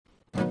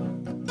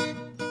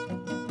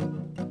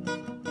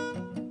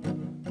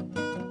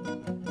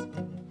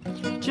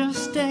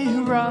just a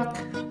rock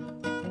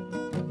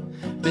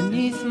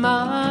beneath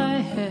my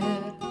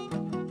head,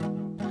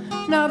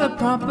 not a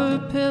proper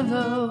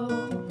pillow,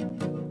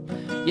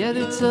 yet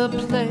it's a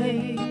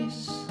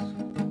place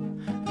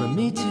for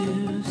me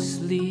to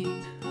sleep.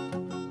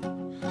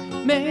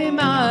 May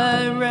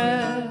my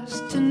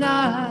rest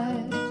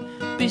tonight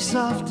be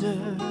softer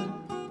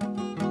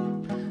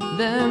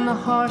than the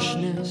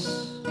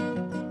harshness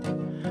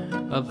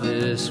of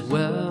this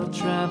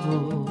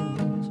well-traveled,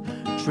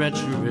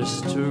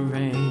 treacherous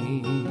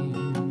terrain.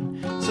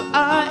 So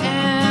I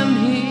am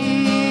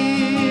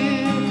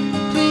here,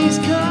 please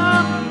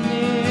come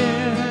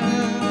near,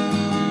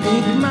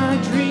 make my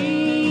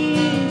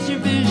dreams your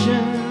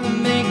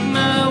vision, make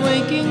my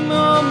waking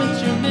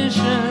moments your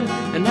mission,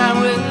 and I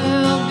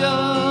will go,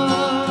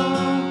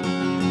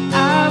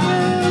 I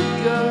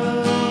will go.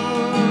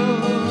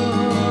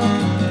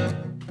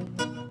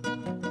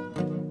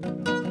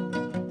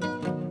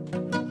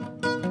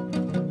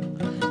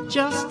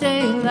 Just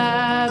a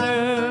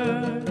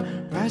ladder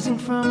rising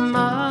from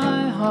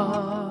my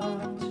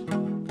heart,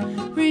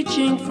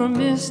 reaching for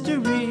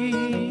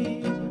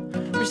mystery,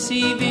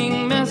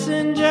 receiving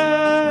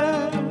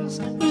messengers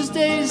whose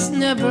days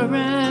never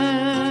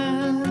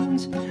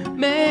end.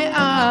 May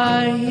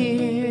I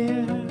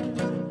hear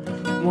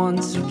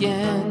once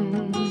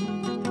again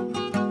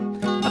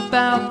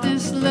about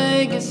this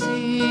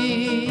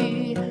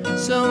legacy,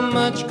 so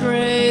much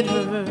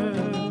greater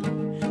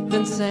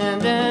than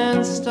sand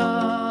and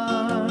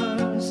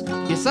stars.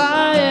 Yes,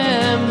 I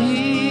am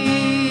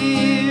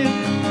here,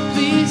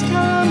 please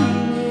come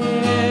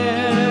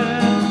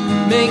near,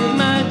 make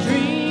my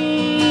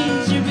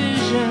dreams your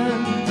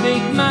vision,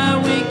 make my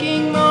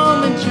waking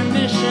moments your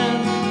mission,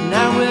 and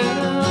I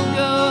will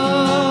go,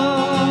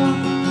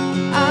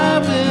 I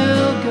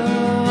will go.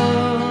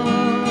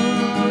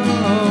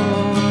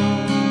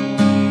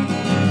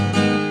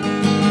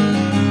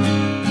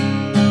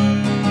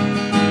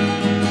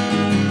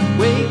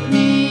 Wake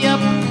me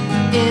up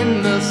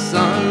in the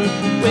sun,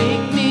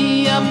 wake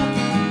me up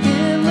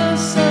in the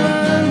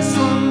sun,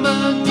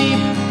 slumber deep,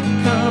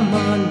 come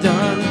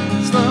undone,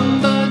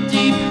 slumber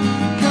deep,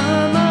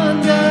 come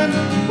undone.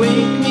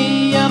 Wake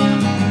me up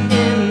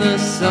in the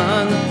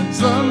sun,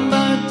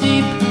 slumber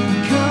deep,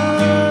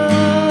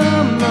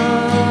 come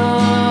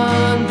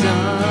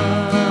undone.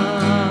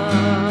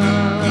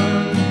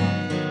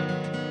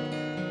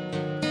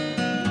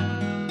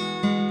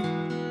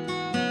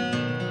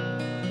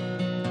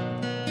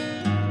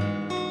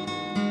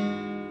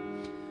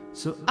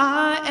 So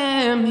I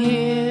am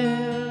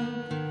here,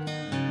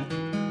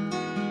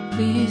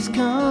 please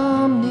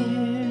come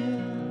near,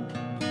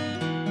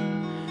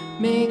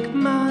 make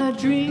my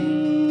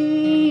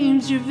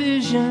dreams your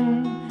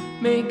vision,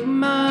 make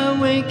my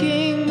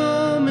waking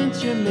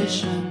moments your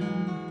mission,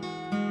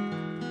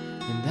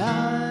 and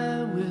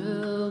I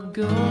will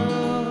go.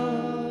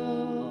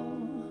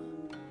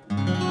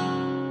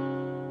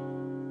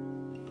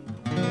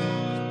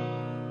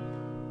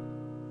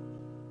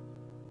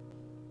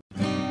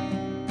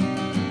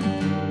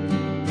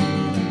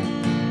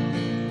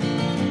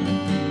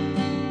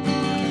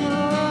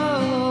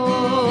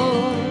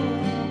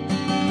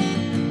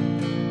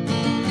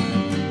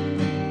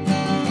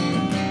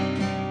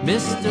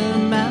 Mr.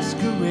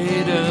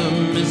 Masquerader,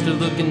 Mr.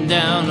 Looking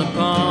Down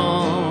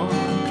Upon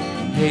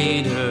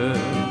Hater,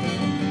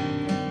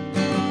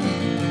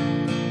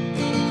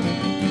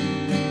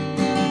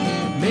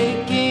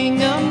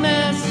 making a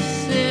mess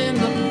in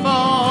the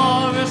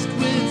forest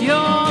with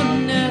your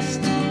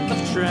nest of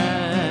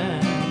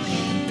trash.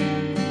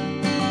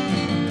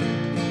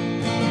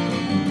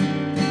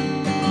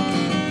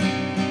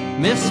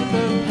 Miss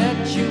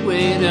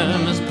Perpetuator,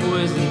 Miss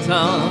Poison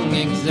Tongue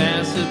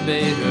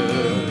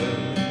Exacerbator,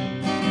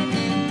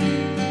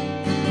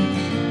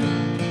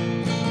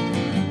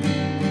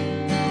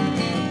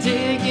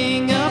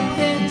 digging a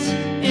pit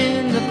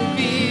in the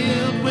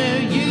field where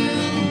you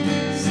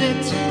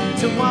sit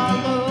to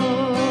wallow.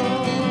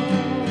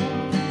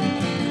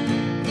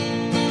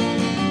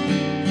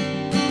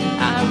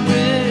 I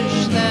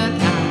wish that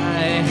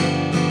I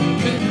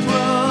could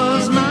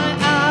close my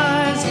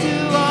eyes to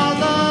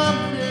all of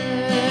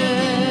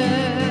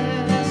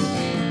this,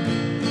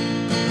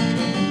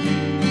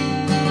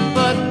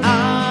 but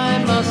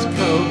I must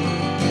cope.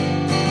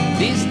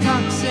 These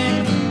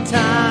toxic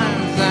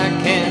times I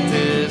can't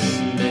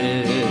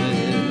dismiss,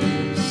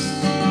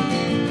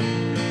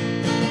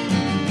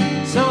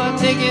 so I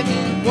take it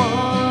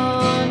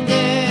one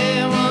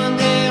day, one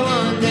day,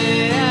 one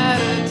day at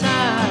a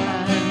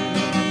time.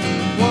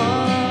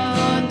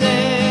 One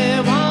day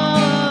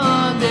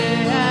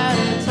at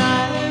a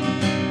time.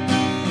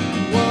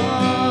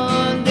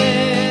 One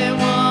day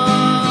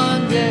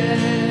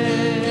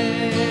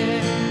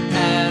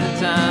at a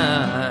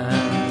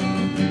time.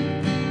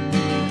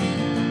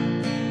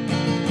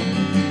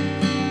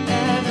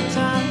 At a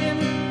time.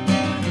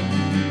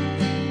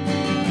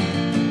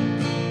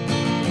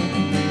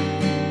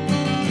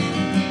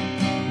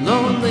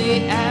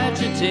 Lonely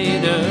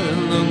agitator,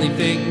 lonely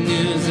fake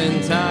news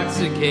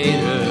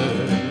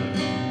intoxicator,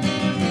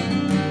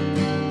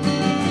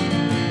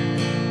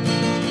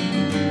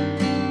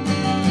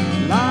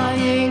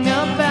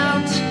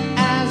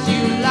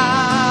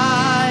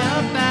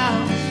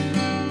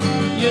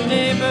 your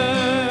neighbors.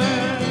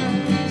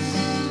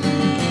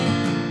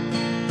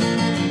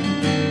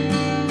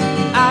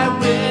 I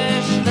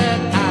wish that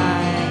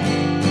I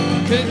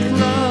could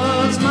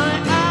close my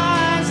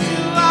eyes to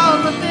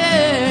all of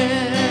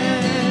this,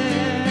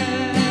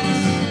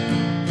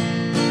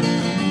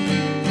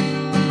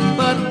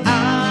 but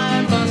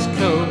I must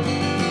cope.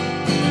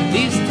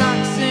 These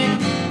toxic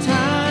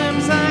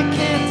times I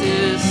can't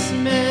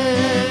dismiss,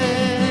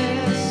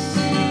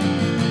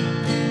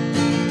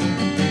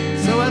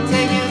 so I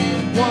take it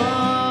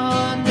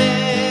one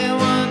day,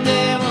 one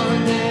day,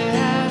 one day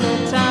at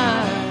a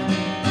time.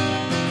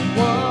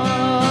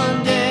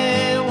 One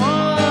day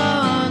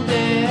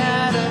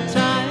at a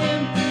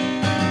time.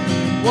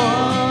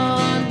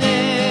 One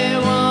day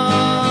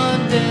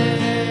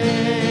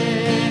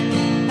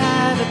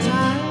at a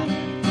time.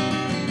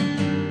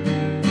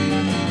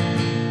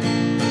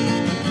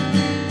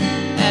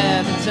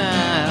 At a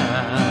time.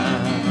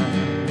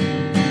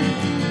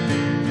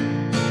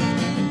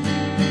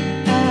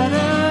 At a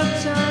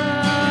time.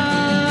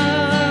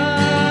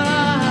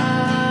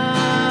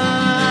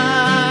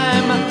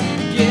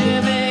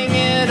 Giving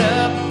it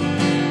up,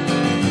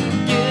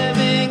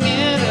 giving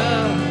it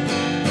up,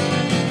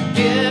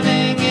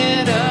 giving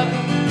it up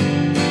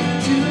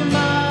to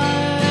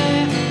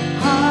my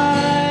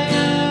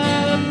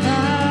higher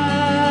power.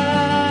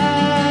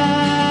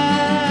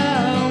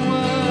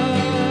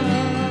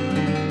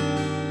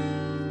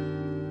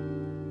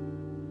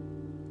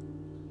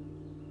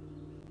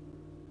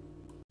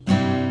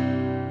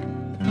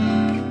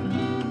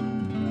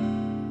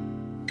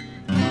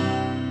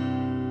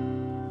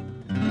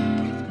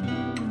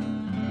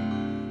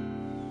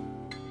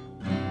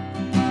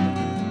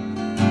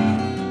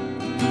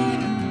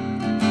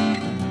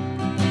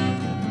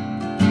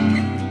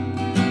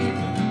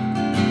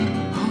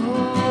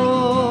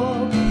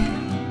 Hope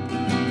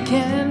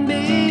can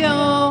be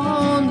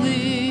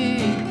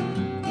only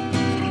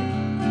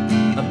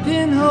a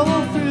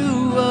pinhole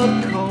through a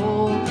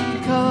cold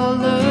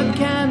colored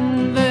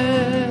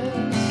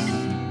canvas.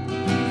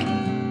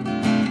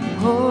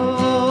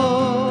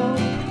 Hope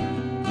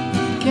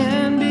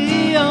can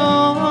be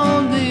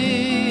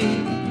only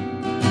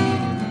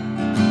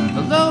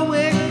a low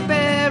wick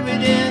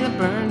buried in a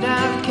burned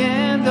out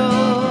candle.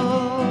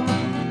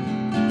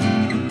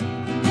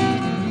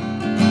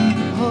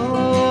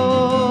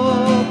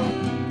 Hope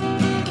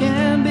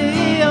can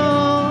be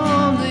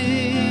only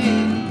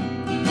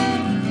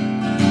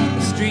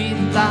a street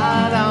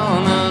light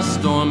on a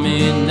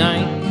stormy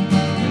night,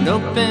 an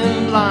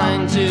open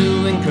blind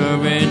to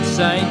encourage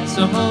sight.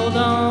 So hold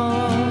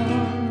on,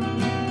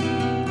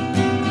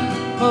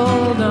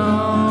 hold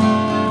on,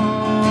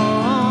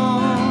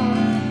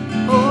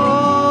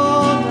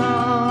 hold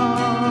on,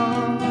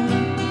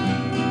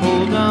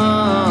 hold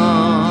on.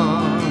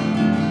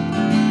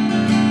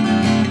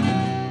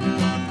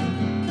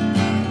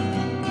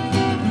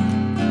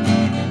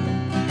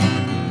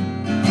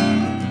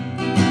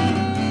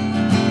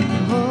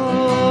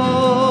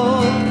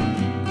 Hope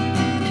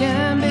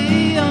can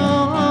be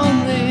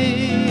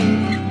only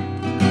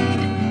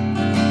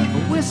a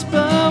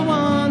whisper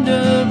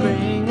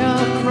wandering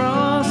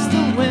across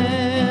the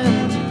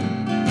wind.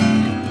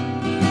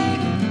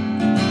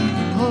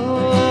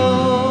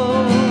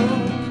 Hope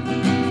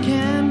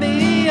can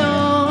be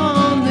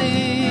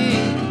only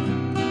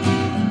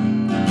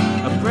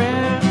a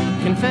prayer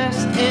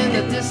confessed in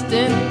a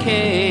distant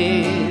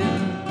cave.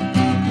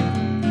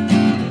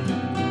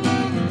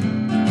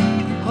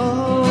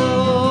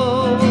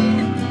 Hope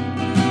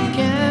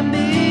can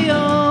be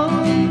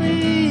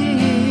only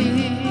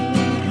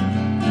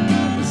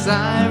a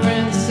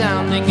siren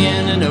sounding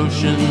in an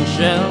ocean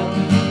shell,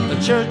 a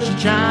church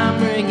chime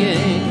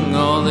ringing,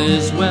 all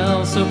is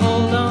well. So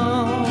hold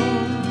on,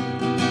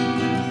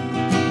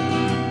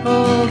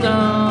 hold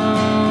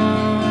on,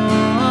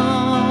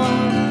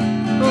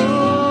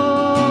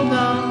 hold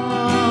on,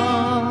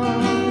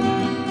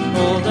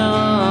 hold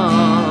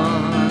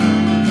on.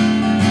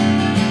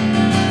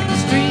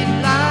 Street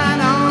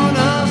light on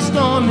a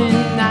stormy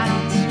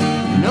night,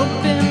 an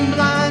open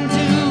blind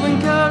to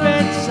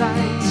encourage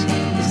sight,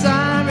 a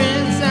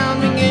siren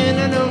sounding in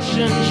an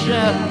ocean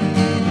shell,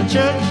 a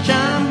church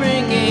chime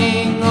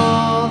ringing,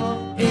 all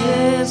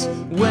is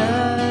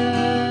well.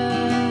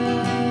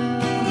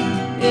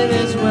 It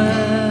is well.